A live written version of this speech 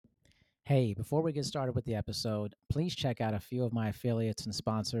Hey, before we get started with the episode, please check out a few of my affiliates and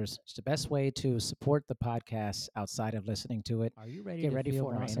sponsors. It's the best way to support the podcast outside of listening to it. Are you ready Get to ready feel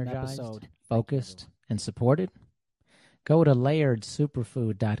for an more awesome energized, episode, focused, focused, and supported? Go to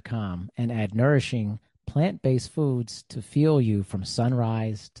layeredsuperfood.com and add nourishing plant-based foods to fuel you from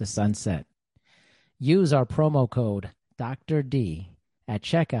sunrise to sunset. Use our promo code Dr. D at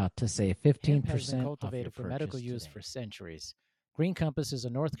checkout to save 15% Hemp has been off your cultivated for medical purchase use today. for centuries. Green Compass is a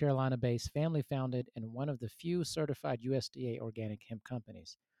North Carolina-based, family-founded, and one of the few certified USDA organic hemp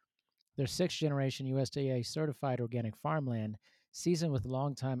companies. Their sixth-generation USDA certified organic farmland, seasoned with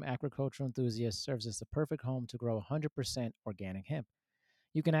longtime agricultural enthusiasts, serves as the perfect home to grow 100% organic hemp.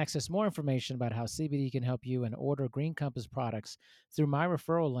 You can access more information about how CBD can help you and order Green Compass products through my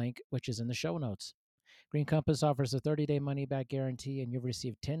referral link, which is in the show notes. Green Compass offers a 30-day money-back guarantee, and you'll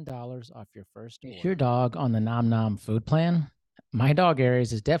receive $10 off your first order. Is your dog on the Nom Nom food plan? My dog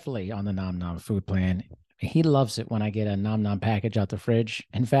Aries is definitely on the Nom Nom food plan. He loves it when I get a Nom Nom package out the fridge.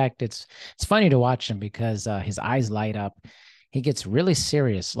 In fact, it's funny to watch him because his eyes light up. He gets really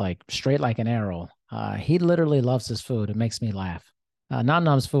serious, like straight like an arrow. He literally loves his food. It makes me laugh. Nom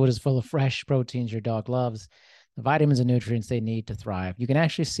Nom's food is full of fresh proteins your dog loves, the vitamins and nutrients they need to thrive. You can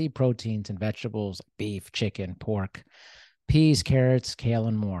actually see proteins in vegetables, like beef, chicken, pork, peas, carrots, kale,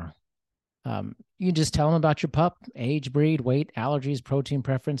 and more. You just tell them about your pup, age, breed, weight, allergies, protein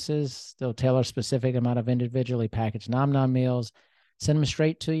preferences. They'll tailor a specific amount of individually packaged Nom Nom meals, send them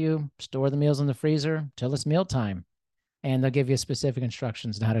straight to you, store the meals in the freezer till it's mealtime. And they'll give you specific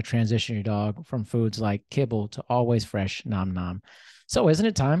instructions on how to transition your dog from foods like kibble to always fresh Nom Nom. So isn't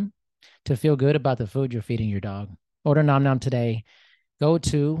it time to feel good about the food you're feeding your dog? Order Nom Nom today. Go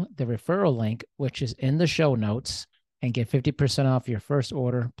to the referral link, which is in the show notes, and get 50% off your first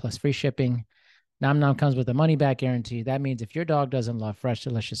order plus free shipping. Nom Nom comes with a money-back guarantee. That means if your dog doesn't love fresh,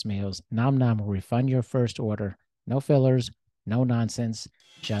 delicious meals, Nom Nom will refund your first order. No fillers, no nonsense,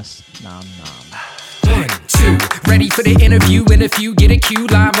 just Nom Nom. 1, 2, ready for the interview. And if you get a cue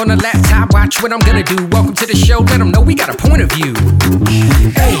live on the laptop, watch what I'm gonna do. Welcome to the show, let them know we got a point of view.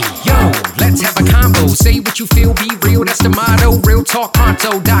 Hey, yo, let's have a combo. Say what you feel, be real, that's the motto. Real talk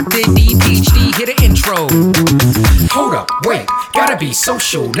pronto, Dr. D, PhD, hit an intro. Hold up, wait, gotta be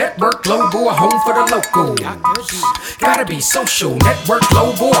social. Network global, a home for the local. Gotta be social. Network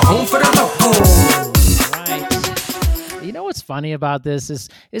global, a home for the local. You know what's funny about this is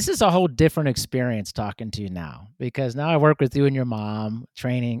a whole different experience talking to you now, because now I work with you and your mom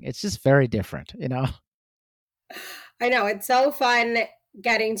training. It's just very different, you know? I know. It's so fun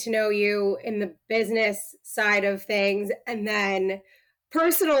getting to know you in the business side of things, and then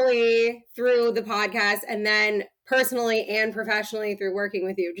personally through the podcast, and then personally and professionally through working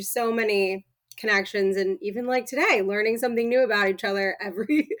with you. Just so many connections, and even like today, learning something new about each other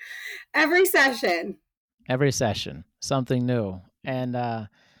every session. Every session, something new. And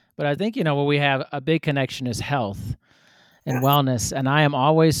but I think, what we have a big connection is health and wellness. And I am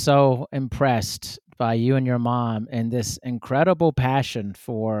always so impressed by you and your mom and this incredible passion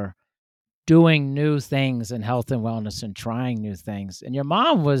for doing new things in health and wellness and trying new things. And your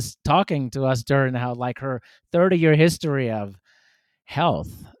mom was talking to us during how like her 30-year history of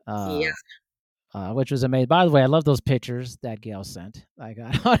health, which was amazing. By the way, I love those pictures that Gail sent. I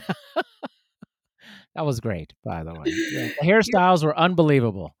got that was great, by the way. Yeah, the hairstyles were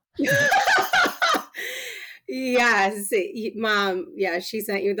unbelievable. Yes, Mom. Yeah, she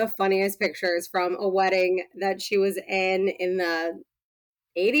sent you the funniest pictures from a wedding that she was in the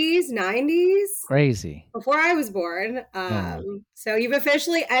 80s, 90s. Crazy. Before I was born. So you've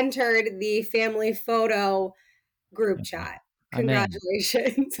officially entered the family photo group chat.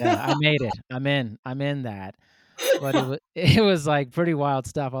 Congratulations. I made it. I'm in that. But it was like pretty wild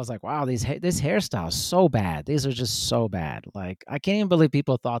stuff. I was like, wow, this hairstyle is so bad. These are just so bad. Like, I can't even believe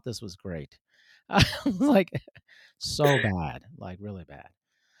people thought this was great. Like, so bad, like really bad.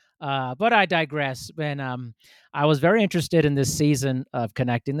 But I digress. When I was very interested in this season of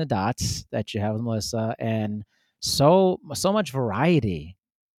Connecting the Dots that you have with Melissa, and so much variety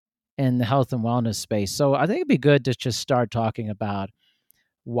in the health and wellness space. So I think it'd be good to just start talking about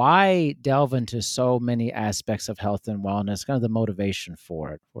why delve into so many aspects of health and wellness, kind of the motivation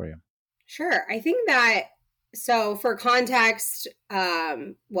for you. Sure. I think that, so for context,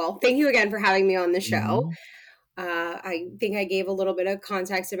 well, thank you again for having me on the show. Mm-hmm. I think I gave a little bit of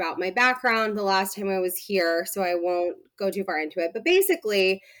context about my background the last time I was here, so I won't go too far into it. But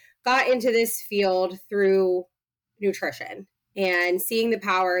basically, got into this field through nutrition and seeing the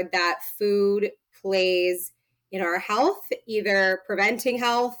power that food plays in our health, either preventing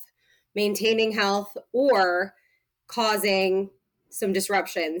health, maintaining health, or causing some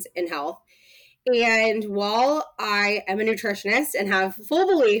disruptions in health. And while I am a nutritionist and have full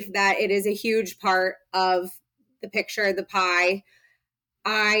belief that it is a huge part of the picture, the pie,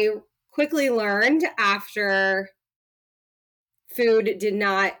 I quickly learned after food did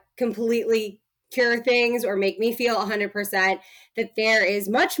not completely cure things or make me feel 100% that there is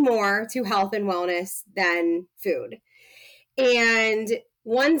much more to health and wellness than food. And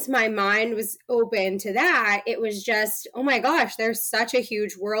once my mind was open to that, it was just, oh my gosh, there's such a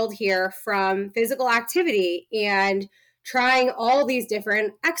huge world here, from physical activity and trying all these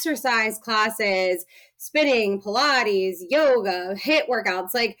different exercise classes, spinning, Pilates, yoga, HIIT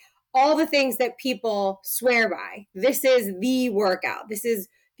workouts, like all the things that people swear by. This is the workout. This is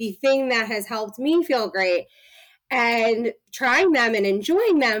the thing that has helped me feel great. And trying them and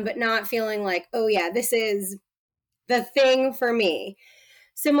enjoying them, but not feeling like, oh yeah, this is the thing for me.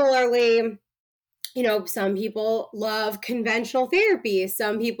 Similarly, some people love conventional therapy.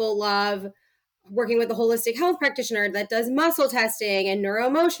 Some people love working with a holistic health practitioner that does muscle testing and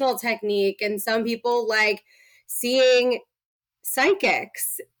neuroemotional technique. And some people like seeing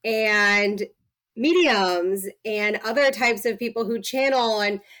psychics and mediums and other types of people who channel,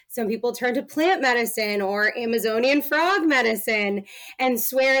 and some people turn to plant medicine or Amazonian frog medicine and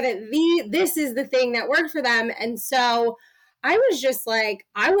swear that this is the thing that worked for them. And so I was just like,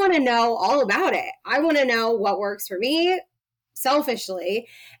 I want to know all about it. I want to know what works for me selfishly.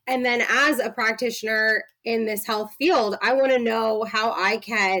 And then as a practitioner in this health field, I want to know how I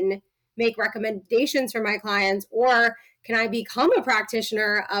can make recommendations for my clients, or can I become a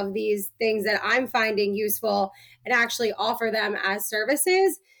practitioner of these things that I'm finding useful and actually offer them as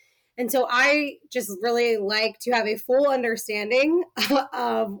services? And so I just really like to have a full understanding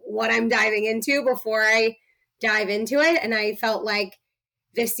of what I'm diving into before I dive into it. And I felt like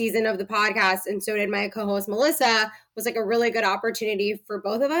this season of the podcast, and so did my co-host Melissa, was like a really good opportunity for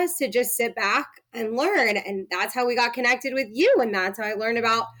both of us to just sit back and learn. And that's how we got connected with you. And that's how I learned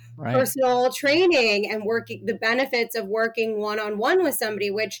about personal training and working, the benefits of working one-on-one with somebody,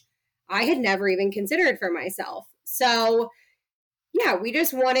 which I had never even considered for myself. So yeah, we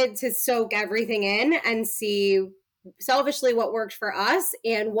just wanted to soak everything in and see selfishly what worked for us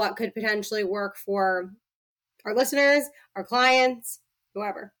and what could potentially work for our listeners, our clients,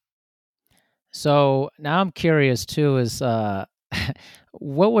 whoever. So now I'm curious too, is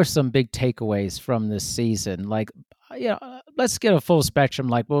what were some big takeaways from this season? Like, let's get a full spectrum,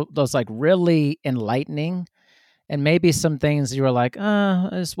 like those like really enlightening, and maybe some things you were like,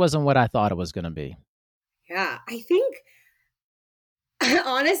 this wasn't what I thought it was going to be. Yeah, I think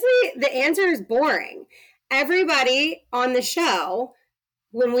honestly, the answer is boring. Everybody on the show,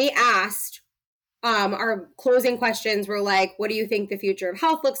 when we asked, our closing questions were like, what do you think the future of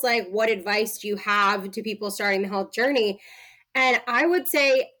health looks like? What advice do you have to people starting the health journey? And I would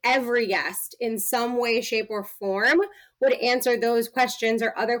say every guest in some way, shape, or form would answer those questions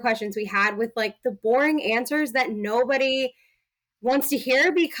or other questions we had with like the boring answers that nobody wants to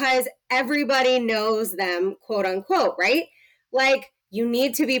hear because everybody knows them, quote unquote, right? Like, you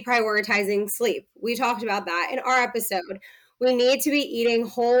need to be prioritizing sleep. We talked about that in our episode. We need to be eating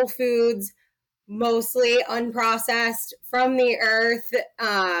whole foods, mostly unprocessed, from the earth,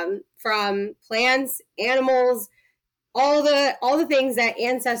 from plants, animals, all the things that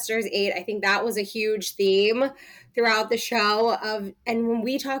ancestors ate. I think that was a huge theme throughout the show and when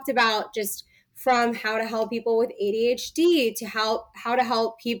we talked about just from how to help people with ADHD to how to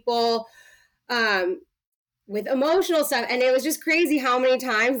help people with emotional stuff. And it was just crazy how many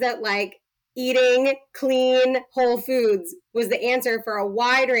times that like eating clean whole foods was the answer for a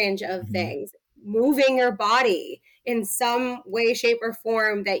wide range of things. Moving your body in some way, shape, or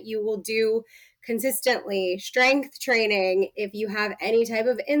form that you will do consistently, strength training if you have any type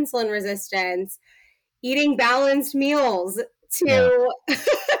of insulin resistance, eating balanced meals to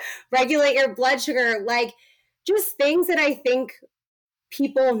regulate your blood sugar, like just things that I think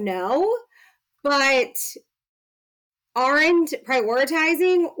people know, but aren't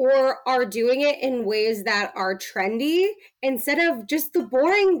prioritizing or are doing it in ways that are trendy instead of just the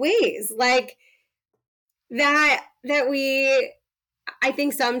boring ways, like that we, I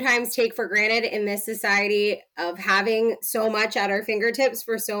think, sometimes take for granted in this society of having so much at our fingertips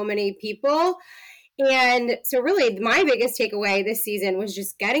for so many people. And so really my biggest takeaway this season was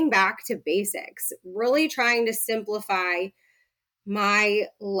just getting back to basics, really trying to simplify my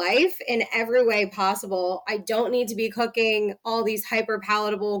life in every way possible. I don't need to be cooking all these hyper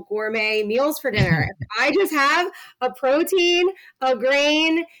palatable gourmet meals for dinner. If I just have a protein, a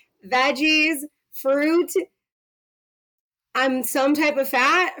grain, veggies, fruit, I'm some type of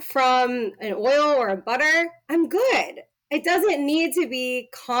fat from an oil or a butter, I'm good. it doesn't need to be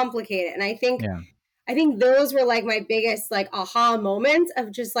complicated. And I think Yeah. those were like my biggest like aha moments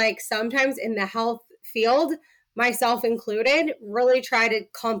of just like sometimes in the health field, myself included, really try to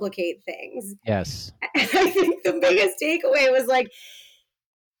complicate things. Yes. And I think the biggest takeaway was like,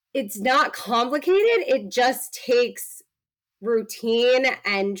 it's not complicated. It just takes routine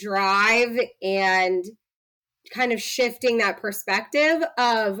and drive and kind of shifting that perspective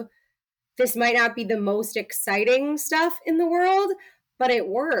of this might not be the most exciting stuff in the world, but it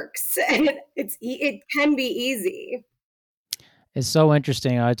works and it can be easy. It's so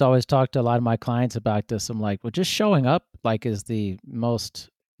interesting. I always talk to a lot of my clients about this. I'm like, well, just showing up like is the most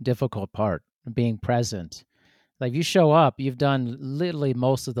difficult part, being present. Like you show up, you've done literally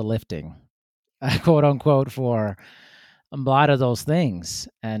most of the lifting, quote unquote, for a lot of those things.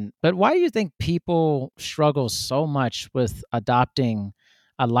 But why do you think people struggle so much with adopting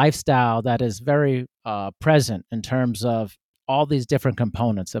a lifestyle that is very present in terms of all these different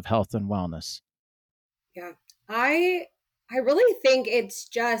components of health and wellness? Yeah. I really think it's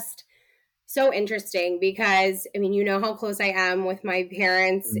just so interesting because I mean, you know how close I am with my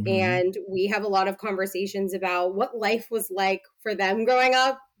parents, Mm-hmm. and we have a lot of conversations about what life was like for them growing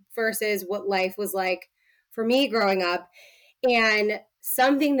up versus what life was like for me growing up. And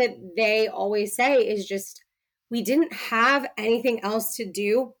something that they always say is just, we didn't have anything else to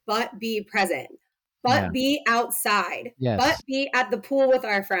do but be present, Yeah. but be outside, but Yes. be at the pool with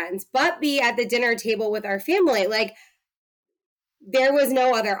our friends, but be at the dinner table with our family. Like there was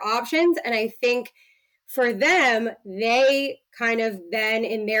no other options. And I think for them, they kind of then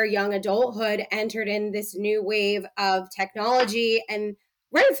in their young adulthood entered in this new wave of technology, and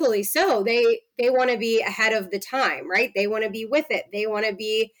rightfully so. They want to be ahead of the time, right? They want to be with it. They want to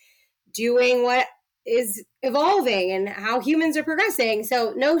be doing what is evolving and how humans are progressing.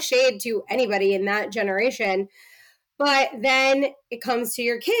 So no shade to anybody in that generation. But then it comes to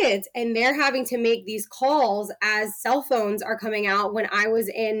your kids, and they're having to make these calls as cell phones are coming out when I was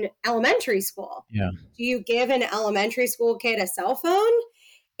in elementary school. Yeah. Do you give an elementary school kid a cell phone?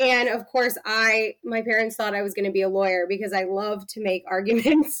 And of course, my parents thought I was going to be a lawyer because I love to make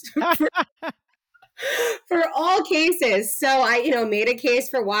arguments for all cases. So I, made a case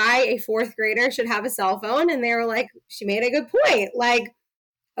for why a fourth grader should have a cell phone. And they were like, she made a good point. Like,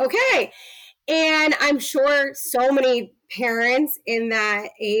 okay. And I'm sure so many parents in that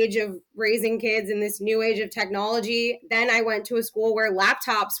age of raising kids in this new age of technology. Then I went to a school where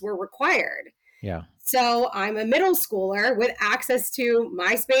laptops were required. Yeah. So I'm a middle schooler with access to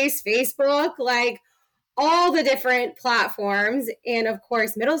MySpace, Facebook, like all the different platforms. And of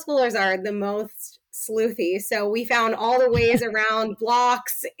course, middle schoolers are the most sleuthy. So we found all the ways around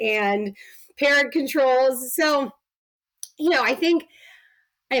blocks and parent controls. So, I think,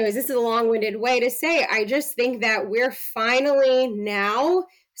 anyways, this is a long-winded way to say, I just think that we're finally now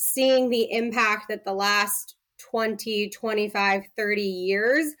seeing the impact that the last 20, 25, 30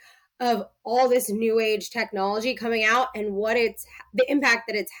 years of all this new age technology coming out and the impact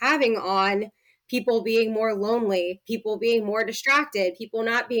that it's having on people being more lonely, people being more distracted, people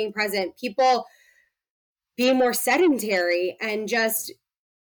not being present, people being more sedentary and just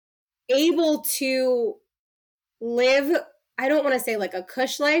able to live, I don't want to say like a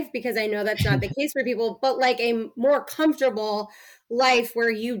cush life because I know that's not the case for people, but like a more comfortable life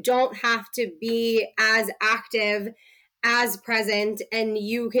where you don't have to be as active, as present, and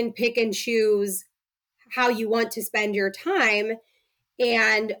you can pick and choose how you want to spend your time.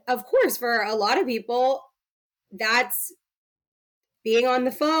 And of course, for a lot of people, that's being on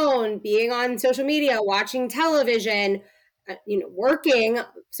the phone, being on social media, watching television, working.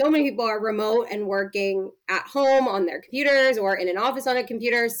 So many people are remote and working at home on their computers or in an office on a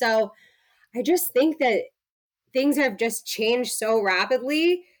computer. So I just think that things have just changed so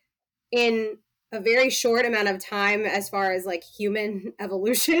rapidly in a very short amount of time as far as like human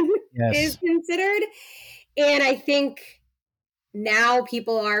evolution is Yes. considered. And I think now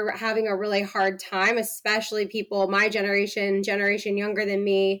people are having a really hard time, especially people my generation younger than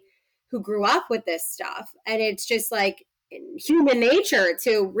me, who grew up with this stuff. And it's just like human nature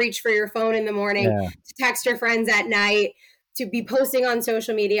to reach for your phone in the morning, Yeah. to text your friends at night, to be posting on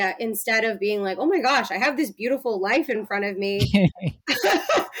social media instead of being like, oh my gosh, I have this beautiful life in front of me.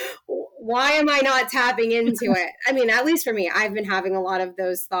 Why am I not tapping into it? I mean, at least for me, I've been having a lot of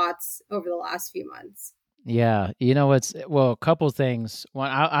those thoughts over the last few months. Yeah, a couple things.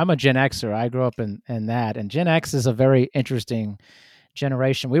 One, I'm a Gen Xer. I grew up in that, and Gen X is a very interesting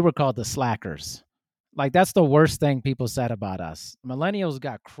generation. We were called the slackers. Like that's the worst thing people said about us. Millennials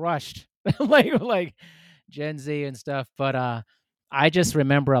got crushed, like Gen Z and stuff. But I just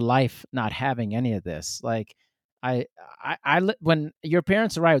remember a life not having any of this. Like I, when your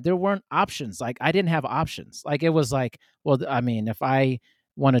parents arrived, there weren't options. Like I didn't have options. Like it was like, well, I mean, if I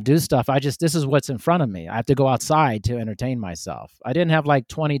want to do stuff, this is what's in front of me. I have to go outside to entertain myself. I didn't have like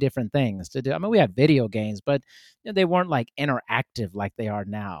 20 different things to do. I mean, we had video games, but they weren't like interactive like they are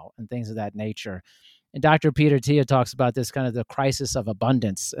now and things of that nature. And Dr. Peter Tia talks about this kind of the crisis of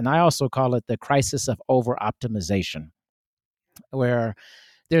abundance. And I also call it the crisis of over optimization, where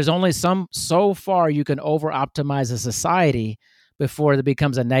there's only so far you can over optimize a society before it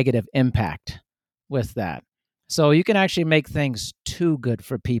becomes a negative impact with that. So you can actually make things too good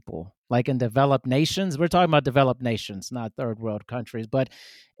for people. Like in developed nations, we're talking about developed nations, not third world countries, but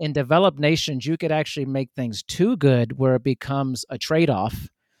in developed nations, you could actually make things too good where it becomes a trade off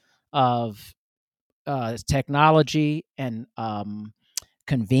of technology and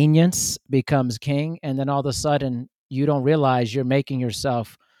convenience becomes king. And then all of a sudden, you don't realize you're making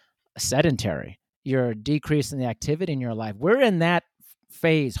yourself sedentary. You're decreasing the activity in your life. We're in that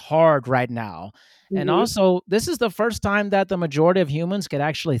phase hard right now. And also, this is the first time that the majority of humans could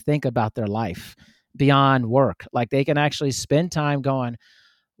actually think about their life beyond work. Like they can actually spend time going,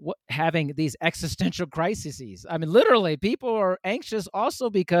 having these existential crises. I mean, literally, people are anxious also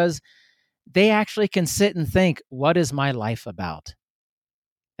because they actually can sit and think, what is my life about?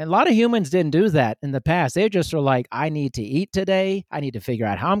 And a lot of humans didn't do that in the past. They just were like, I need to eat today. I need to figure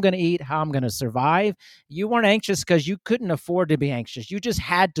out how I'm going to eat, how I'm going to survive. You weren't anxious because you couldn't afford to be anxious. You just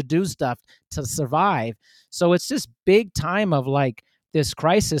had to do stuff to survive. So it's this big time of like this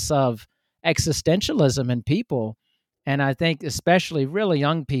crisis of existentialism in people. And I think especially really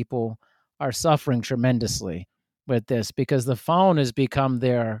young people are suffering tremendously with this because the phone has become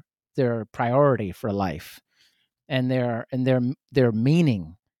their priority for life and their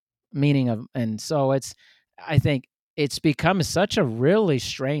meaning of. And so I think it's become such a really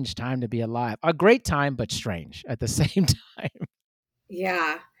strange time to be alive. A great time, but strange at the same time.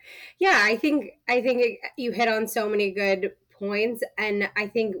 Yeah. I think you hit on so many good points, and I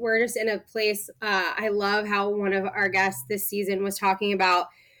think we're just in a place. I love how one of our guests this season was talking about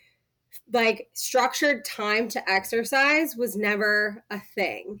like structured time to exercise was never a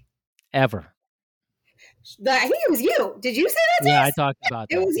thing Ever. I think it was you. Did you say that? Yeah, I talked about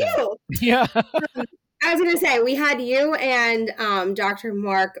it that. was Yeah. you. Yeah. I was going to say we had you and Dr.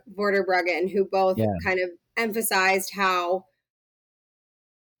 Mark Vorderbruggen, who both kind of emphasized how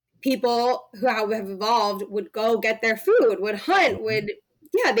people who have evolved would go get their food, would hunt,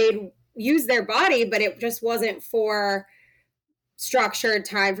 they'd use their body, but it just wasn't for structured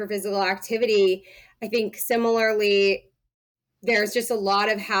time for physical activity. I think similarly, there's just a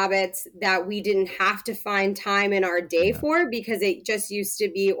lot of habits that we didn't have to find time in our day for because it just used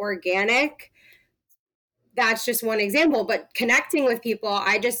to be organic. That's just one example, but connecting with people,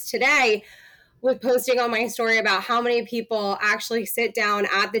 I just today was posting on my story about how many people actually sit down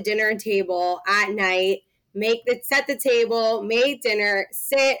at the dinner table at night, set the table, make dinner,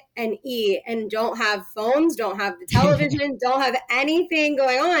 sit and eat, and don't have phones, don't have the television, don't have anything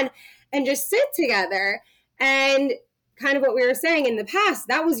going on, and just sit together. And kind of what we were saying in the past,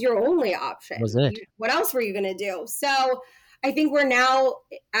 that was your only option. Was it? What else were you going to do? So I think we're now,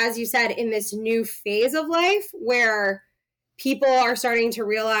 as you said, in this new phase of life where people are starting to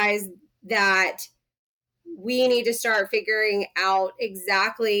realize that we need to start figuring out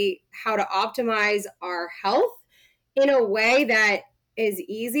exactly how to optimize our health in a way that is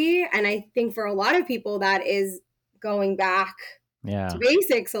easy. And I think for a lot of people, that is going back to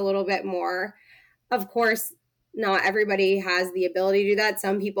basics a little bit more. Of course, not everybody has the ability to do that.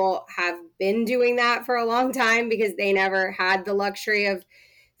 Some people have been doing that for a long time because they never had the luxury of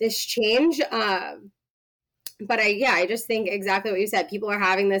this change. But I just think exactly what you said. People are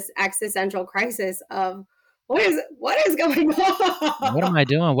having this existential crisis of what is going on? What am I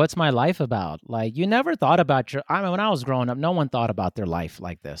doing? What's my life about? Like you never thought about I mean, when I was growing up, no one thought about their life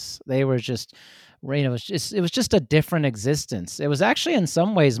like this. They were just, it was just a different existence. It was actually in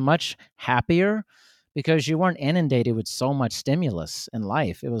some ways much happier because you weren't inundated with so much stimulus in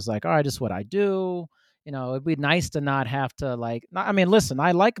life. It was like, all right, this is what I do. It'd be nice to not have to I mean, listen,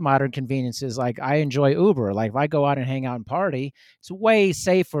 I like modern conveniences. Like I enjoy Uber. Like if I go out and hang out and party, it's way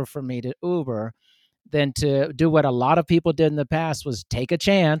safer for me to Uber than to do what a lot of people did in the past was take a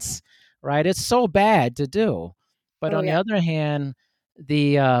chance, right? It's so bad to do. But on the other hand,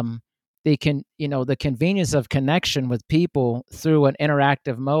 the convenience of connection with people through an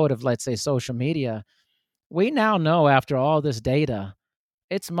interactive mode of, let's say, social media, we now know after all this data,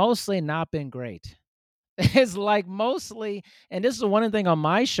 it's mostly not been great. It's like mostly, and this is one thing on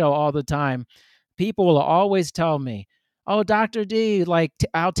my show all the time, people will always tell me, Oh, Dr. D, like,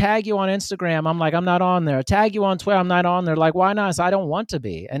 I'll tag you on Instagram. I'm like, I'm not on there. Tag you on Twitter. I'm not on there. Like, why not? So I don't want to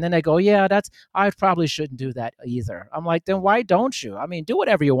be. And then they go, yeah, I probably shouldn't do that either. I'm like, then why don't you? I mean, do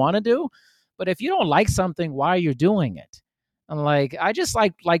whatever you want to do. But if you don't like something, why are you doing it? I'm like, I just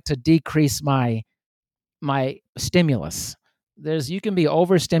like to decrease my stimulus. You can be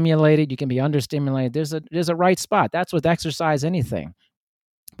overstimulated, you can be understimulated. There's a right spot. That's with exercise, anything.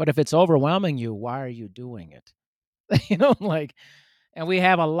 But if it's overwhelming you, why are you doing it? Like, and we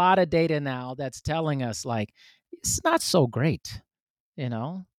have a lot of data now that's telling us like it's not so great, you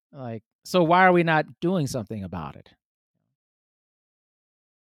know? Like, so why are we not doing something about it?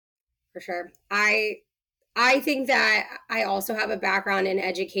 For sure. I think that I also have a background in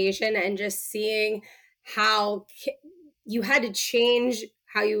education and just seeing how you had to change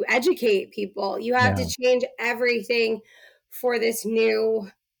how you educate people. You have Yeah. to change everything for this new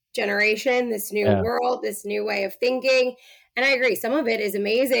generation, this new Yeah. world, this new way of thinking. And I agree, some of it is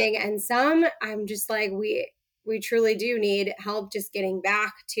amazing, and some I'm just like we truly do need help just getting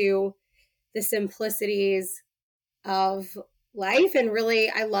back to the simplicities of life. And really,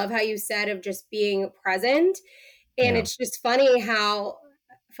 I love how you said of just being present. And Yeah. it's just funny how,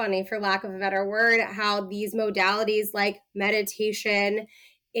 funny for lack of a better word, how these modalities like meditation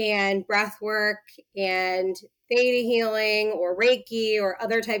and breath work and theta healing or Reiki or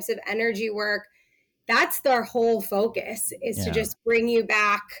other types of energy work, that's their whole focus, is to Yeah. just bring you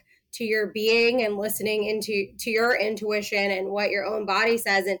back to your being and listening to your intuition and what your own body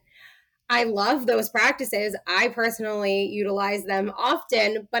says. And I love those practices. I personally utilize them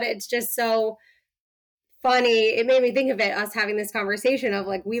often, but it's just so funny. It made me think of it, us having this conversation of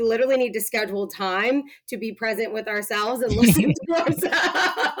like, we literally need to schedule time to be present with ourselves and listen to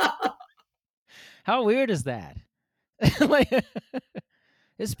ourselves. How weird is that? Like,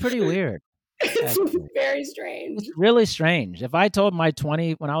 it's pretty weird, It's actually. very It's strange. really strange. If I told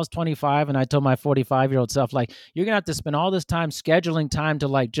when I was 25 and I told my 45-year-old self, like, you're gonna have to spend all this time scheduling time to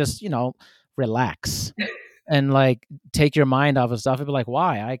like just, relax and like take your mind off of stuff. I'd be like,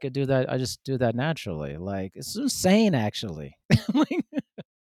 why? I could do that. I just do that naturally. Like, it's insane, actually. Like,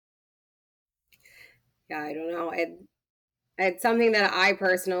 Yeah, I don't know. It's something that I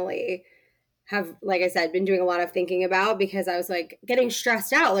personally have, like I said, been doing a lot of thinking about, because I was like getting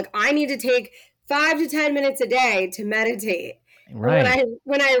stressed out. Like, I need to take 5 to 10 minutes a day to meditate. And when right.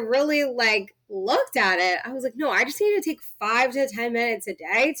 I really like looked at it, I was like, no, I just need to take 5 to 10 minutes a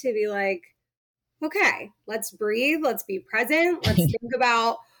day to be like, okay, let's breathe, let's be present, let's think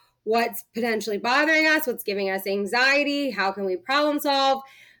about what's potentially bothering us, what's giving us anxiety, how can we problem solve.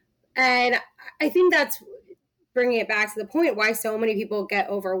 And I think that's bringing it back to the point why so many people get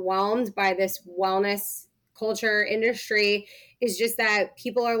overwhelmed by this wellness culture industry, is just that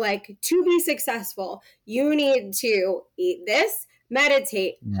people are like, to be successful, you need to eat this,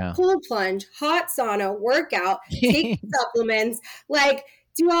 meditate, Yeah. cold plunge, hot sauna, workout, take supplements, like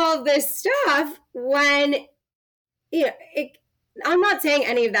do all of this stuff when it, I'm not saying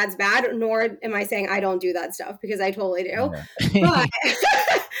any of that's bad, nor am I saying I don't do that stuff, because I totally do. Yeah. But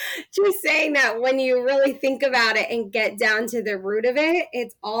just saying that when you really think about it and get down to the root of it,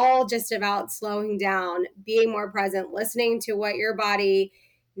 it's all just about slowing down, being more present, listening to what your body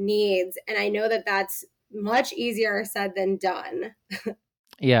needs. And I know that that's much easier said than done.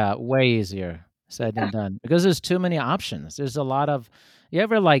 Yeah, way easier said than done because there's too many options. There's a lot of you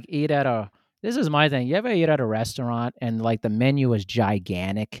ever like eat at a this is my thing. You ever eat at a restaurant and like the menu is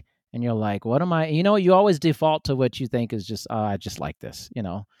gigantic and you're like, what am I you always default to what you think is just I just like this.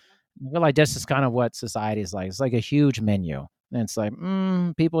 I feel like this is kind of what society is like. It's like a huge menu. And it's like,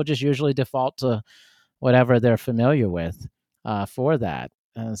 people just usually default to whatever they're familiar with for that.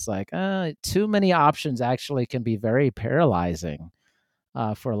 And it's like, too many options actually can be very paralyzing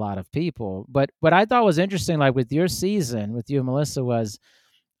for a lot of people. But what I thought was interesting, like with your season, with you and Melissa, was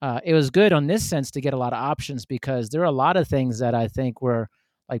it was good on this sense to get a lot of options because there are a lot of things that I think were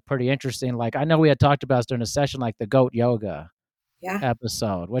like pretty interesting. Like I know we had talked about during a session, like the goat yoga Yeah.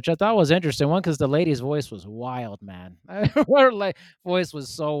 episode, which I thought was interesting. One, because the lady's voice was wild, man. Her voice was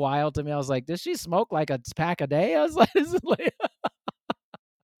so wild to me. I was like, does she smoke like a pack a day? I was like, this is like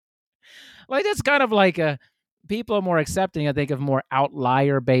that's kind of like a people are more accepting, I think, of more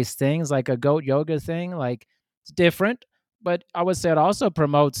outlier based things, like a goat yoga thing. Like it's different, but I would say it also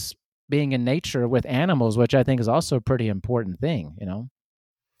promotes being in nature with animals, which I think is also a pretty important thing.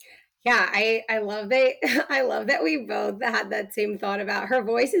 Yeah, I love that. I love that we both had that same thought about her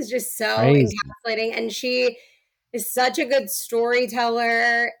voice is just so Crazy. encapsulating, and she is such a good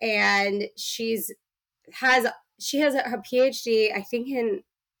storyteller, and has she has her PhD, I think, in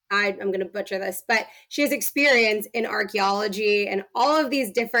I'm going to butcher this, but she has experience in archaeology and all of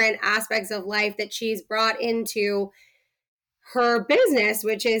these different aspects of life that she's brought into her business,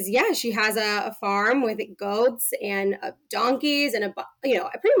 which is, she has a farm with goats and donkeys and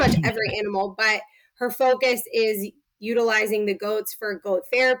pretty much every animal, but her focus is utilizing the goats for goat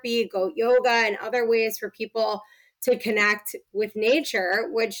therapy, goat yoga, and other ways for people to connect with nature,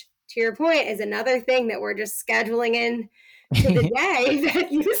 which, to your point, is another thing that we're just scheduling in to the day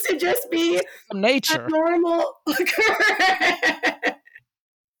that used to just be nature. A normal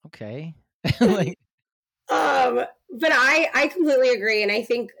Okay. But I completely agree. And I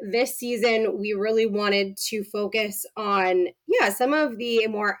think this season we really wanted to focus on, some of the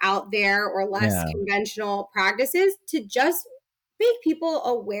more out there or less conventional practices to just make people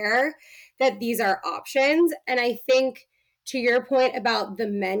aware that these are options. And I think, to your point about the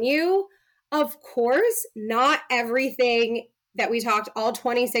menu, of course, not everything that we talked, all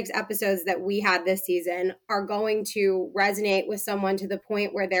 26 episodes that we had this season, are going to resonate with someone to the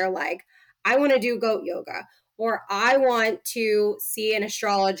point where they're like, I want to do goat yoga, or I want to see an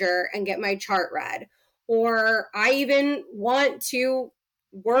astrologer and get my chart read, or I even want to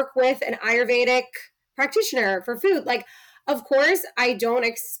work with an Ayurvedic practitioner for food. Like, of course, I don't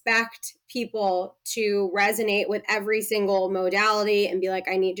expect people to resonate with every single modality and be like,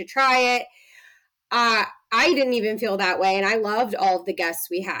 I need to try it. I didn't even feel that way. And I loved all of the guests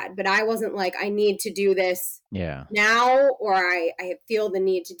we had, but I wasn't like, I need to do this now, or I feel the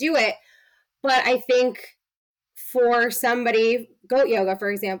need to do it. But I think for somebody, goat yoga, for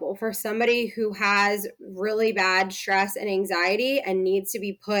example, for somebody who has really bad stress and anxiety and needs to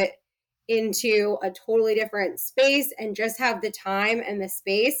be put into a totally different space and just have the time and the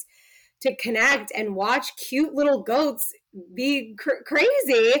space to connect and watch cute little goats be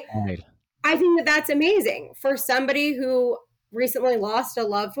crazy. Right. I think that that's amazing. For somebody who recently lost a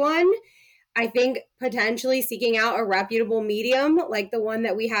loved one, I think potentially seeking out a reputable medium like the one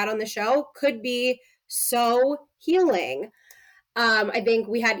that we had on the show could be so healing. I think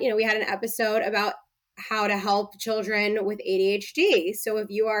we had an episode about how to help children with ADHD. So if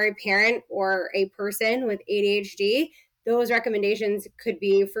you are a parent or a person with ADHD, those recommendations could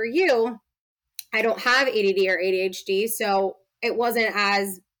be for you. I don't have ADD or ADHD, so it wasn't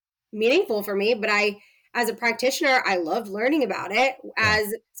as meaningful for me, but as a practitioner, I loved learning about it.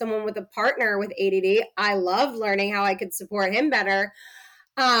 As someone with a partner with ADD, I loved learning how I could support him better.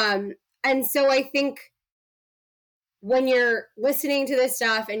 And so I think when you're listening to this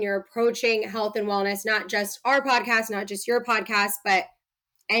stuff and you're approaching health and wellness, not just our podcast, not just your podcast, but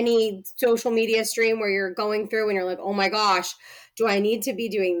any social media stream where you're going through and you're like, oh my gosh, do I need to be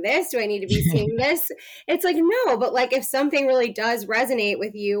doing this? Do I need to be seeing this? It's like, no, but like if something really does resonate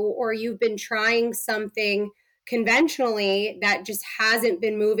with you, or you've been trying something conventionally that just hasn't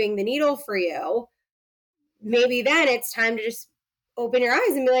been moving the needle for you, maybe then it's time to just open your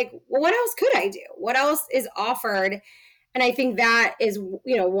eyes and be like, well, what else could I do? What else is offered? And I think that is,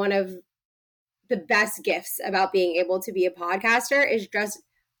 one of the best gifts about being able to be a podcaster is just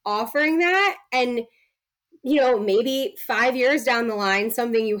offering that. And, maybe 5 years down the line,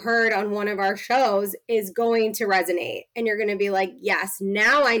 something you heard on one of our shows is going to resonate. And you're going to be like, yes,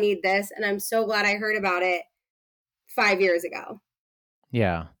 now I need this. And I'm so glad I heard about it 5 years ago.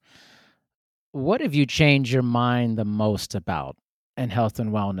 Yeah. What have you changed your mind the most about in health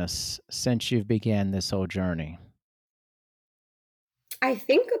and wellness since you've began this whole journey? I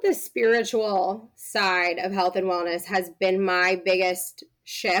think the spiritual side of health and wellness has been my biggest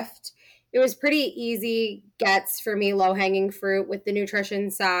shift. It was pretty easy gets for me, low-hanging fruit with the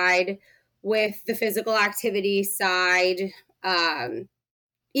nutrition side, with the physical activity side,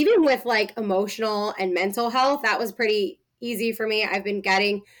 even with like emotional and mental health. That was pretty easy for me. I've been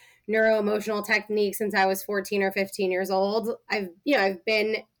getting neuro-emotional techniques since I was 14 or 15 years old. I've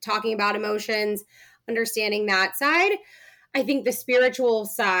been talking about emotions, understanding that side. I think the spiritual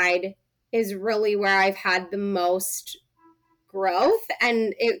side is really where I've had the most growth,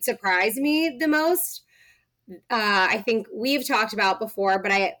 and it surprised me the most. I think we've talked about before,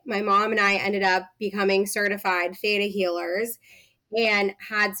 but my mom and I ended up becoming certified theta healers and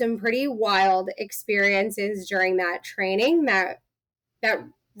had some pretty wild experiences during that training that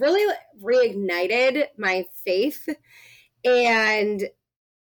really reignited my faith, and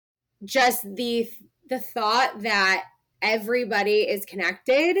just the thought that everybody is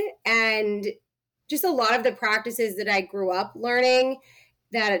connected, and just a lot of the practices that I grew up learning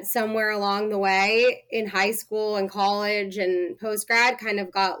that somewhere along the way in high school and college and post-grad kind of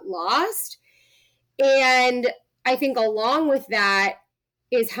got lost. And I think along with that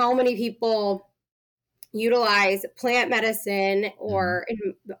is how many people utilize plant medicine, or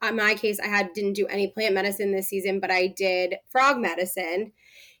in my case, I didn't do any plant medicine this season, but I did frog medicine.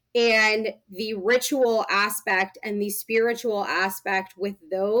 And the ritual aspect and the spiritual aspect with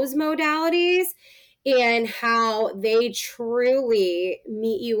those modalities, and how they truly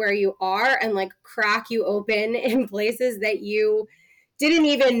meet you where you are and like crack you open in places that you didn't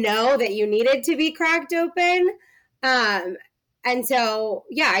even know that you needed to be cracked open. And so,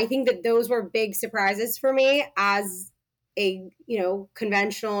 yeah, I think that those were big surprises for me as a,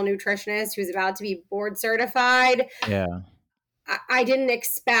 conventional nutritionist who's about to be board certified. Yeah. I didn't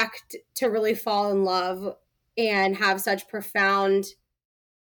expect to really fall in love and have such profound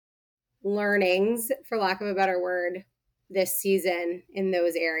learnings, for lack of a better word, this season in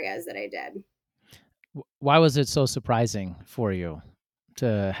those areas that I did. Why was it so surprising for you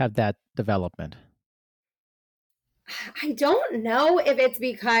to have that development? I don't know if it's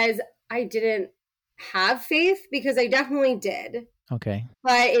because I didn't have faith, because I definitely did. Okay.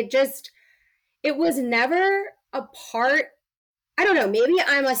 But it was never a part. I don't know, maybe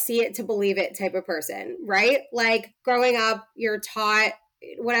I'm a see it to believe it type of person, right? Like growing up, you're taught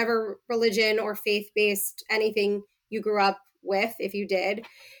whatever religion or faith-based anything you grew up with, if you did,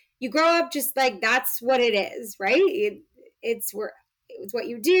 you grow up just like that's what it is, right? It's what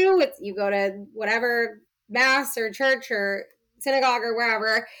you do. You go to whatever mass or church or synagogue or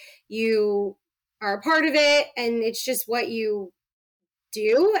wherever, you are a part of it, and it's just what you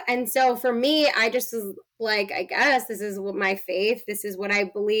do. And so for me, I just was like, I guess this is what my faith, this is what I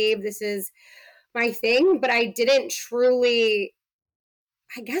believe, this is my thing. But I didn't truly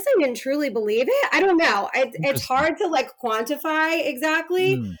believe it. I don't know. It's hard to like quantify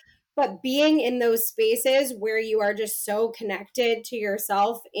exactly. But being in those spaces where you are just so connected to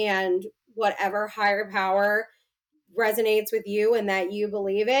yourself and whatever higher power resonates with you and that you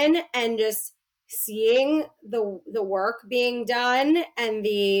believe in, and just seeing the work being done and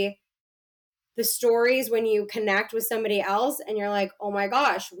the stories when you connect with somebody else and you're like, oh my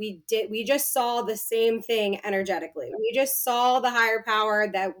gosh, we just saw the same thing energetically. We just saw the higher power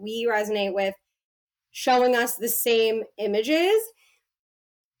that we resonate with showing us the same images.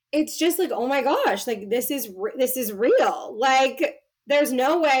 It's just like, oh my gosh, like this is real. Like there's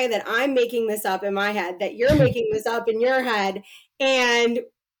no way that I'm making this up in my head, that you're making this up in your head, and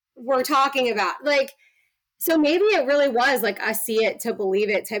we're talking about like, so maybe it really was like a see it to believe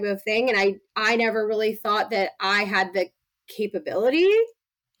it type of thing. And I never really thought that I had the capability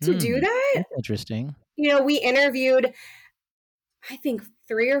to do that. That's interesting. We interviewed, I think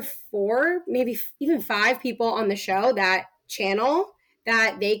 3 or 4, maybe even 5 people on the show that channel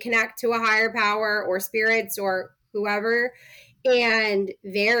that they connect to a higher power or spirits or whoever, and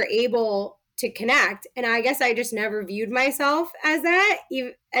they're able to connect. And I guess I just never viewed myself as that.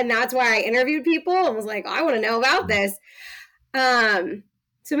 And that's why I interviewed people and was like, I want to know about this.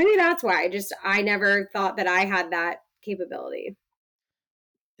 So maybe that's why I never thought that I had that capability.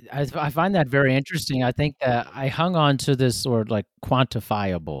 I find that very interesting. I think that I hung on to this word like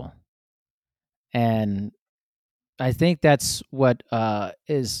quantifiable. And I think that's what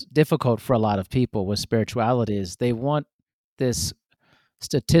is difficult for a lot of people with spirituality, is they want this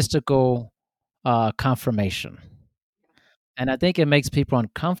statistical confirmation. And I think it makes people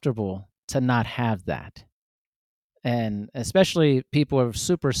uncomfortable to not have that. And especially people who are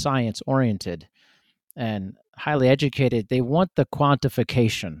super science oriented and highly educated, they want the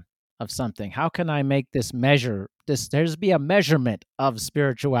quantification of something. How can I make this measure? There's be a measurement of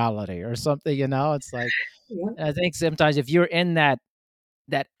spirituality or something, It's like, I think sometimes if you're in that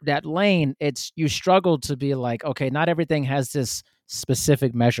lane, you struggle to be like, okay, not everything has this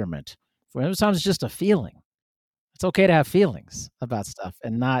specific measurement. Sometimes it's just a feeling. It's okay to have feelings about stuff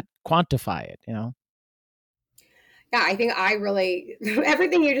and not quantify it, Yeah, I think I really,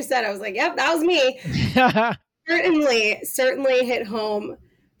 everything you just said, I was like, yep, that was me. Certainly hit home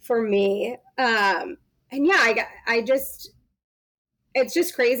for me. And yeah, it's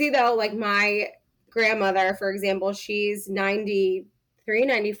just crazy though. Like my grandmother, for example, she's 93,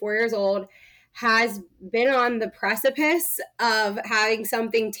 94 years old, has been on the precipice of having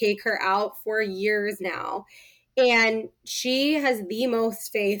something take her out for years now. And she has the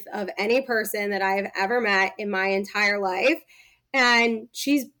most faith of any person that I've ever met in my entire life. And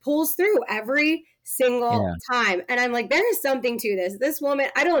she pulls through every single time. And I'm like, there is something to this. This woman,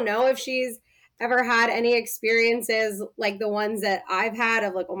 I don't know if she's ever had any experiences like the ones that I've had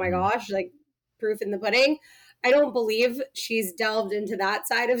of like, oh my gosh, like proof in the pudding. I don't believe she's delved into that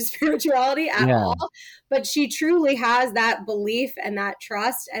side of spirituality at all. But she truly has that belief and that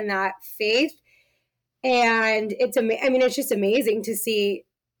trust and that faith. And it's just amazing to see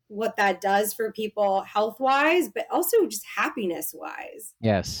what that does for people health wise, but also just happiness wise.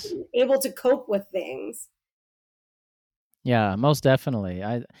 Yes. Able to cope with things. Yeah, most definitely.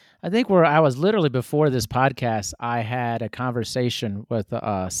 I think where I was literally before this podcast, I had a conversation with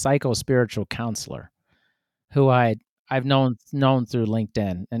a psycho-spiritual counselor who I've known through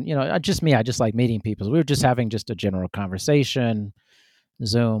LinkedIn. And just me, I just like meeting people. We were just having just a general conversation,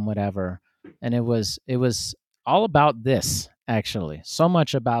 Zoom, whatever. And it was all about this, actually. So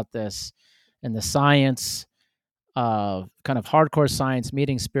much about this and the science of kind of hardcore science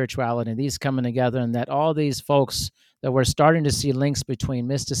meeting spirituality and these coming together, and that all these folks that we're starting to see links between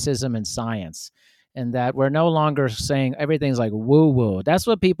mysticism and science, and that we're no longer saying everything's like woo woo. That's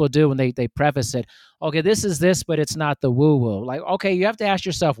what people do when they preface it. Okay, this is this, but it's not the woo woo. Like, okay, you have to ask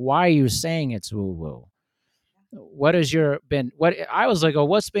yourself, why are you saying it's woo woo? What has your been? What I was like, oh,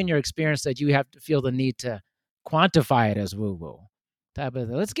 what's been your experience that you have to feel the need to quantify it as woo woo? Type of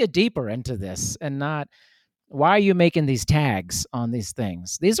thing. Let's get deeper into this and not. Why are you making these tags on these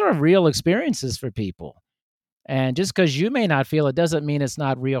things? These are real experiences for people. And just because you may not feel it doesn't mean it's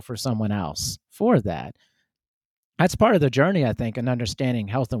not real for someone else for that. That's part of the journey, I think, in understanding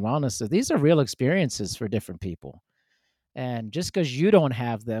health and wellness. So these are real experiences for different people. And just because you don't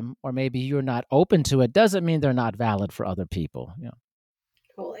have them, or maybe you're not open to it, doesn't mean they're not valid for other people.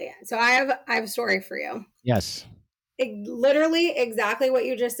 Totally. So I have a story for you. Yes. Literally exactly what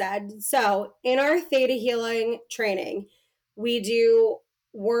you just said. So in our theta healing training, we do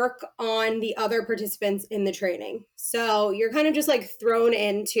work on the other participants in the training. So you're kind of just like thrown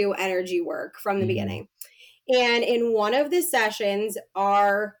into energy work from the beginning. And in one of the sessions,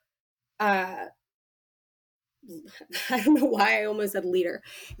 our I don't know why I almost said leader.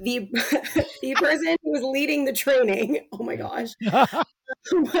 The person who was leading the training, oh my gosh.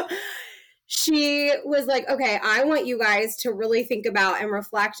 She was like, okay, I want you guys to really think about and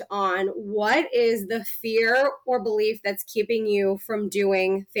reflect on what is the fear or belief that's keeping you from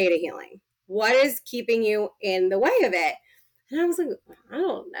doing theta healing? What is keeping you in the way of it? And I was like, I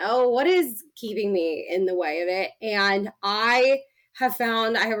don't know. What is keeping me in the way of it? And I have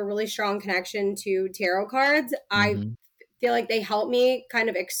found I have a really strong connection to tarot cards. I feel like they help me kind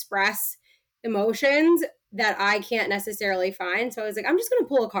of express emotions that I can't necessarily find. So I was like, I'm just going to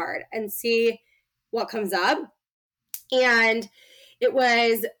pull a card and see what comes up. And it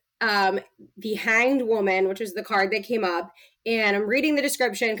was the Hanged Woman, which was the card that came up. And I'm reading the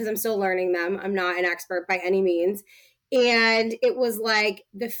description because I'm still learning them. I'm not an expert by any means. And it was like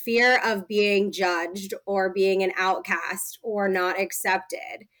the fear of being judged or being an outcast or not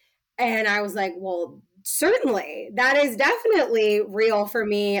accepted. And I was like, well, certainly that is definitely real for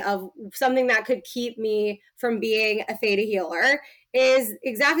me. Of something that could keep me from being a theta healer is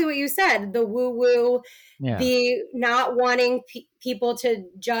exactly what you said, the woo woo, the not wanting people to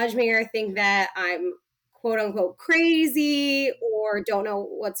judge me or think that I'm quote unquote crazy or don't know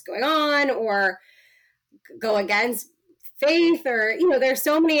what's going on or go against faith, or there's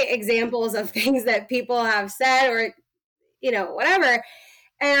so many examples of things that people have said, or whatever.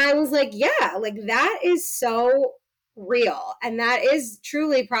 And I was like, yeah, like that is so real. And that is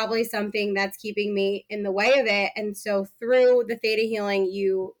truly probably something that's keeping me in the way of it. And so through the theta healing,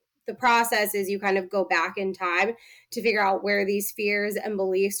 the process is you kind of go back in time to figure out where these fears and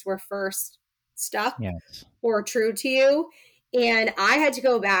beliefs were first stuck or true to you. And I had to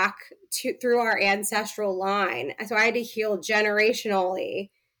go back through our ancestral line. So I had to heal generationally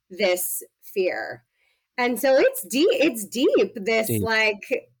this fear. And so it's deep, this like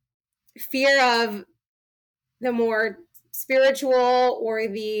fear of the more spiritual or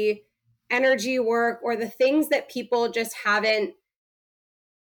the energy work or the things that people just haven't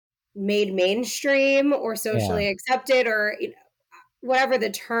made mainstream or socially accepted, or whatever the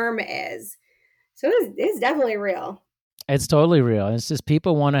term is. So it's definitely real. It's totally real. It's just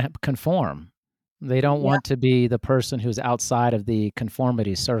people want to conform. They don't want to be the person who's outside of the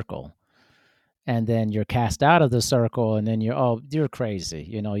conformity circle. And then you're cast out of the circle, and then you're crazy.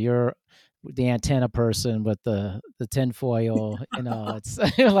 You're the antenna person with the tinfoil. It's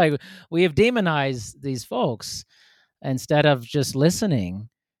like we have demonized these folks instead of just listening.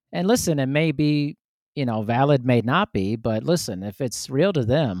 And listen, it may be, valid, may not be, but listen, if it's real to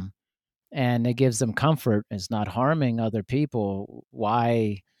them and it gives them comfort, it's not harming other people,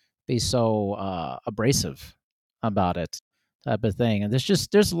 why be so abrasive about it? Type of thing. And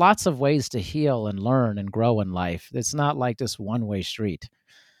there's lots of ways to heal and learn and grow in life. It's not like this one-way street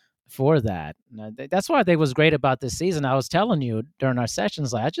for that. That's why I think was great about this season. I was telling you during our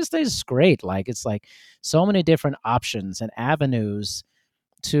sessions, like I just think it's great. Like it's like so many different options and avenues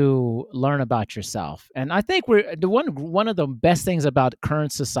to learn about yourself. And I think one of the best things about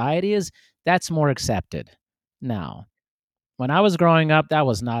current society is that's more accepted now. When I was growing up, that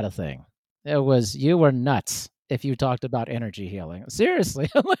was not a thing. It was, you were nuts if you talked about energy healing. Seriously.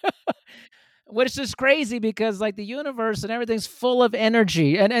 Which is crazy because like the universe and everything's full of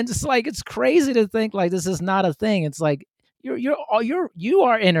energy. And it's like, it's crazy to think like this is not a thing. It's like you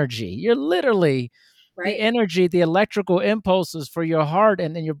are energy. You're literally the Right. energy, the electrical impulses for your heart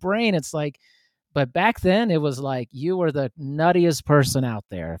and your brain. It's like, but back then it was like you were the nuttiest person out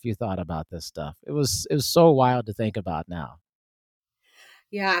there if you thought about this stuff. It was so wild to think about now.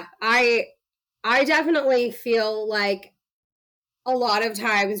 Yeah, I definitely feel like a lot of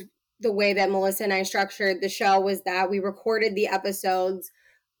times the way that Melissa and I structured the show was that we recorded the episodes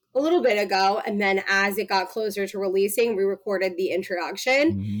a little bit ago, and then as it got closer to releasing, we recorded the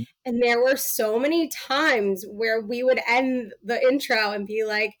introduction. Mhm. And there were so many times where we would end the intro and be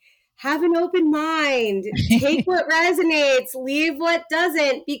like, have an open mind, take what resonates, leave what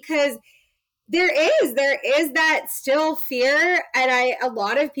doesn't, because there is that still fear, and a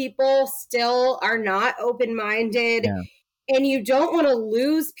lot of people still are not open-minded, Yeah. and you don't want to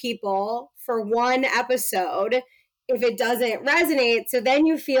lose people for one episode if it doesn't resonate. So then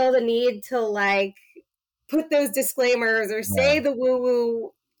you feel the need to like put those disclaimers or Yeah. say the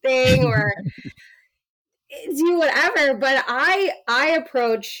woo-woo thing or do whatever. But I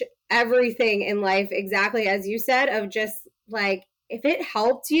approach everything in life exactly as you said, of just like, if it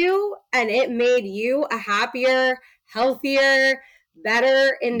helped you and it made you a happier, healthier,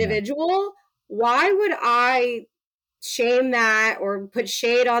 better Yeah. individual, why would I shame that or put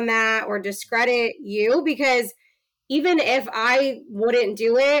shade on that or discredit you? Because even if I wouldn't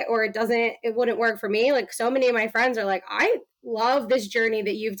do it or it wouldn't work for me, like so many of my friends are like, I love this journey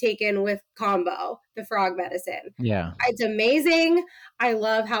that you've taken with Combo, the frog medicine. Yeah. It's amazing. I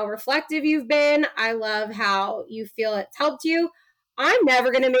love how reflective you've been. I love how you feel it's helped you. I'm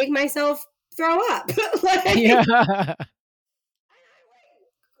never going to make myself throw up. Like, Yeah.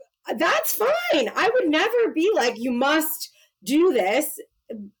 that's fine. I would never be like, you must do this.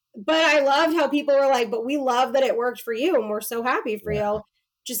 But I loved how people were like, but we love that it worked for you and we're so happy for Yeah. you,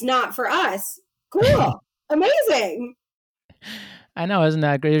 just not for us. Cool. Amazing. I know, isn't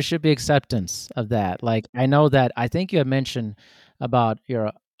that great? There should be acceptance of that. Like, I know that I think you had mentioned about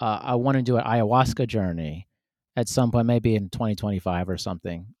your I want to do an ayahuasca journey at some point, maybe in 2025 or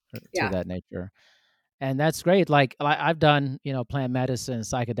something to Yeah. that nature. And that's great. Like I've done, plant medicine,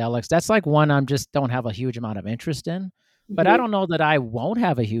 psychedelics. That's like one I'm just don't have a huge amount of interest in. But I Mhm. don't know that I won't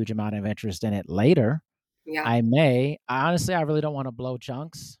have a huge amount of interest in it later. Yeah. I may. Honestly, I really don't want to blow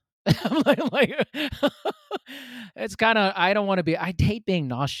chunks. I'm like it's kind of I don't want to be. I hate being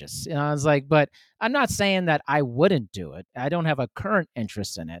nauseous. I was like, but I'm not saying that I wouldn't do it. I don't have a current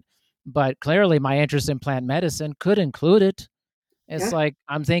interest in it, but clearly my interest in plant medicine could include it. It's Yeah. like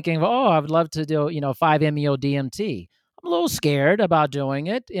I'm thinking, oh, I would love to do 5-MeO DMT. I'm a little scared about doing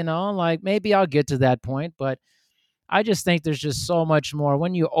it. Like maybe I'll get to that point, but I just think there's just so much more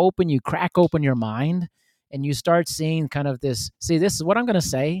when you crack open your mind and you start seeing kind of this. See, this is what I'm going to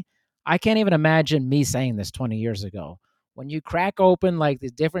say. I can't even imagine me saying this 20 years ago. When you crack open like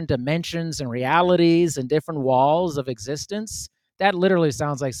the different dimensions and realities and different walls of existence, that literally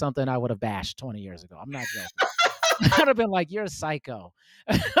sounds like something I would have bashed 20 years ago. I'm not joking. I would have been like, you're a psycho.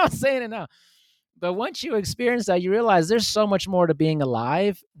 I'm saying it now. But once you experience that, you realize there's so much more to being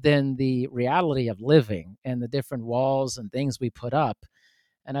alive than the reality of living and the different walls and things we put up.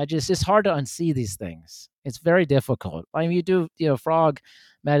 And it's hard to unsee these things. It's very difficult. I mean, you do, frog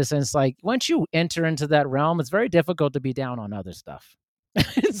medicine. It's like once you enter into that realm, it's very difficult to be down on other stuff.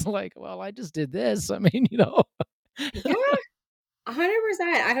 It's like, well, I just did this. I mean, Yeah. 100%.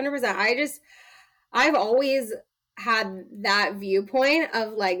 100%. I've always had that viewpoint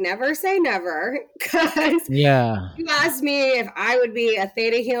of like, never say never. Because Yeah, you asked me if I would be a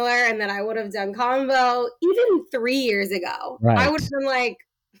theta healer and that I would have done combo even 3 years ago. I would right. have been like,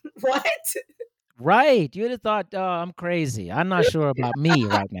 what? Right. You'd have thought, oh, I'm crazy. I'm not sure about me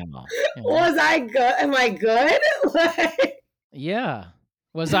right now. Was I good? Am I good? Like, Yeah.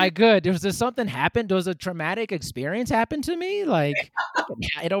 Was I good? Was there something happened? Was a traumatic experience happen to me? Like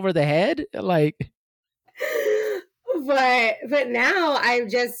hit over the head? Like but now I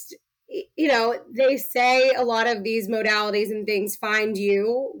just, they say a lot of these modalities and things find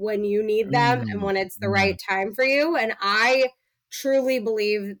you when you need them and when it's the yeah. right time for you. And I truly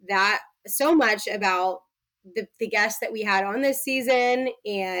believe that so much about the guests that we had on this season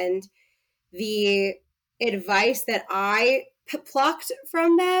and the advice that I plucked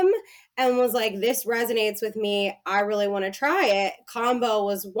from them and was like, this resonates with me. I really want to try it. Combo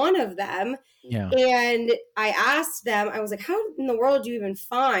was one of them. Yeah. And I asked them, I was like, how in the world do you even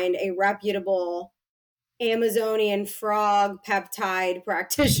find a reputable Amazonian frog peptide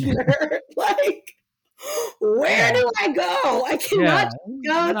practitioner? Like, where do I go? I cannot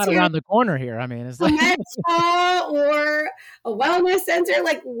go not to around the corner here. I mean, it's a like med spa or a wellness center.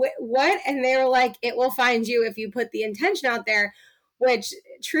 Like, what? And they were like, it will find you if you put the intention out there, which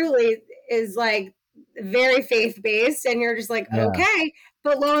truly is like very faith-based. And you're just like, yeah, okay.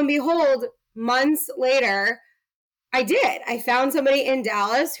 But lo and behold, months later, I did. I found somebody in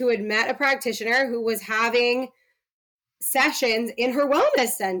Dallas who had met a practitioner who was having sessions in her wellness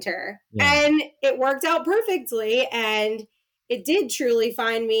center. Yeah. And it worked out perfectly. And it did truly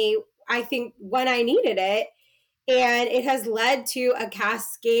find me, I think, when I needed it. And it has led to a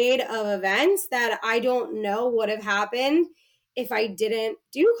cascade of events that I don't know would have happened if I didn't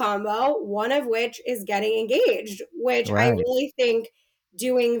do combo, one of which is getting engaged, which I right. really think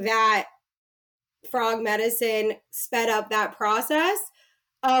doing that frog medicine sped up that process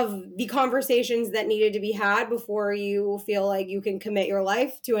of the conversations that needed to be had before you feel like you can commit your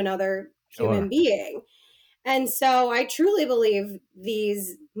life to another human Sure. being. And so I truly believe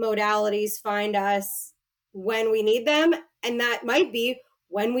these modalities find us when we need them, and that might be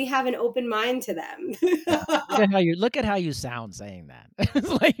when we have an open mind to them. Look at how you sound saying that. It's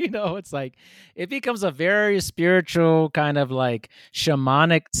like, it's like it becomes a very spiritual kind of like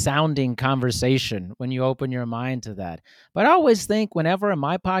shamanic sounding conversation when you open your mind to that. But I always think whenever in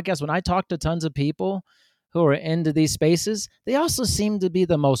my podcast, when I talk to tons of people who are into these spaces, they also seem to be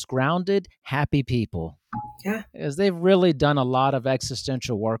the most grounded, happy people. Yeah. Because they've really done a lot of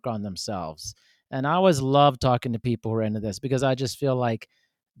existential work on themselves. And I always love talking to people who are into this because I just feel like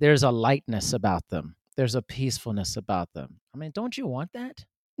there's a lightness about them. There's a peacefulness about them. I mean, don't you want that?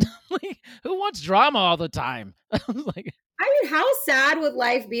 Like, who wants drama all the time? Like, I mean, how sad would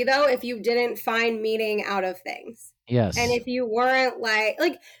life be though if you didn't find meaning out of things? yes. And if you weren't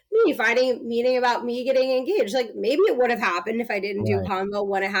like me finding meaning about me getting engaged, like maybe it would have happened if I didn't do Right. combo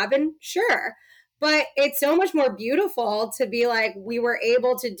when it happened, sure. But it's so much more beautiful to be like, we were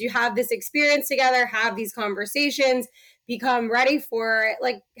able to have this experience together, have these conversations, become ready for it.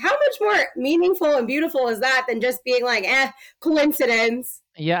 Like, how much more meaningful and beautiful is that than just being like, coincidence?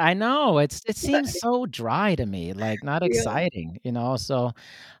 Yeah, I know. It seems so dry to me, like not Yeah. exciting, So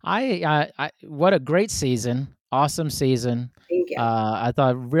I what a great season. Awesome season. Thank you. I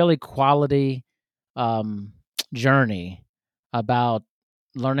thought really quality um journey about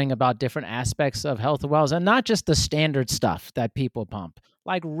learning about different aspects of health and wellness and not just the standard stuff that people pump,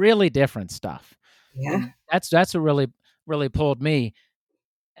 like really different stuff. Yeah. And that's what really pulled me.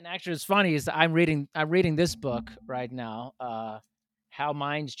 And actually it's funny is I'm reading this book right now, How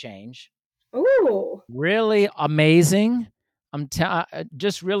Minds Change. Ooh. Really amazing.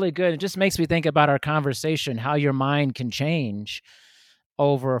 Just really good. It just makes me think about our conversation, how your mind can change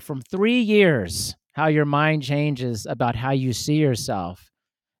over from 3 years, how your mind changes about how you see yourself.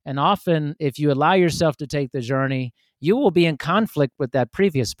 And often, if you allow yourself to take the journey, you will be in conflict with that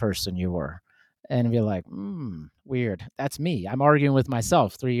previous person you were. And be like, weird. That's me. I'm arguing with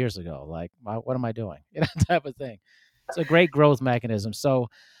myself 3 years ago. Like, what am I doing? Type of thing. It's a great growth mechanism. So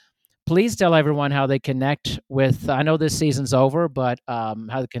please tell everyone how they connect with, I know this season's over, but how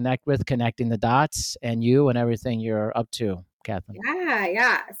to connect with Connecting the Dots and you and everything you're up to, Kathlyn.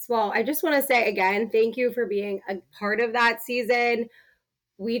 Yeah. Well, I just want to say again, thank you for being a part of that season.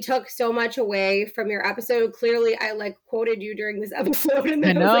 We took so much away from your episode. Clearly, I quoted you during this episode. And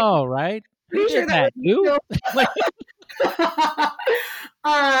I then I was know, right? Who pretty sure did that? You?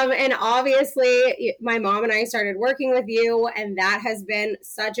 and obviously my mom and I started working with you, and that has been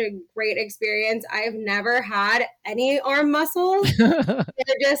such a great experience. I have never had any arm muscles. They're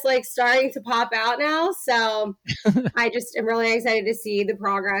just like starting to pop out now. So I just am really excited to see the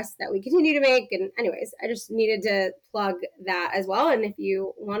progress that we continue to make. And anyways, I just needed to plug that as well. And if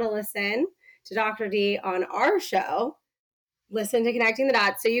you want to listen to Dr. D on our show, listen to Connecting the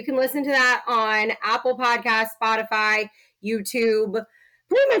Dots. So you can listen to that on Apple Podcasts, Spotify, YouTube,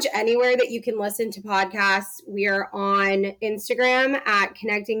 pretty much anywhere that you can listen to podcasts. We are on Instagram at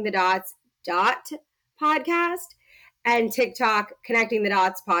Connecting the Dots .podcast and TikTok Connecting the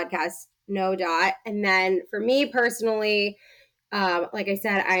Dots podcast, no dot. And then for me personally, like I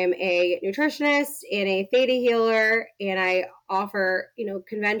said, I am a nutritionist and a theta healer, and I offer,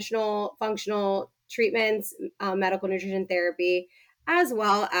 conventional functional treatments, medical nutrition therapy, as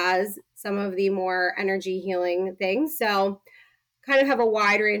well as some of the more energy healing things. So kind of have a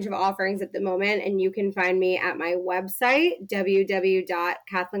wide range of offerings at the moment. And you can find me at my website,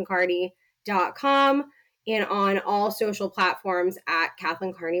 www.kathlyncarney.com, and on all social platforms at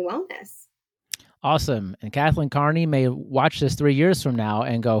Kathlyn Carney Wellness. Awesome. And Kathlyn Carney may watch this 3 years from now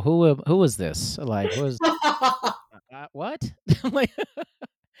and go, who was this? Like, who's what? Like,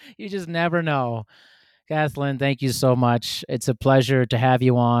 you just never know. Kathlyn, thank you so much. It's a pleasure to have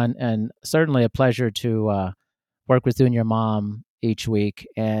you on, and certainly a pleasure to work with you and your mom each week.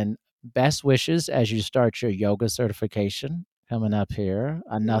 And best wishes as you start your yoga certification coming up here,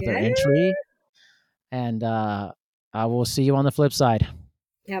 another entry. And I will see you on the flip side.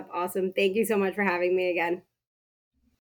 Yep. Awesome. Thank you so much for having me again.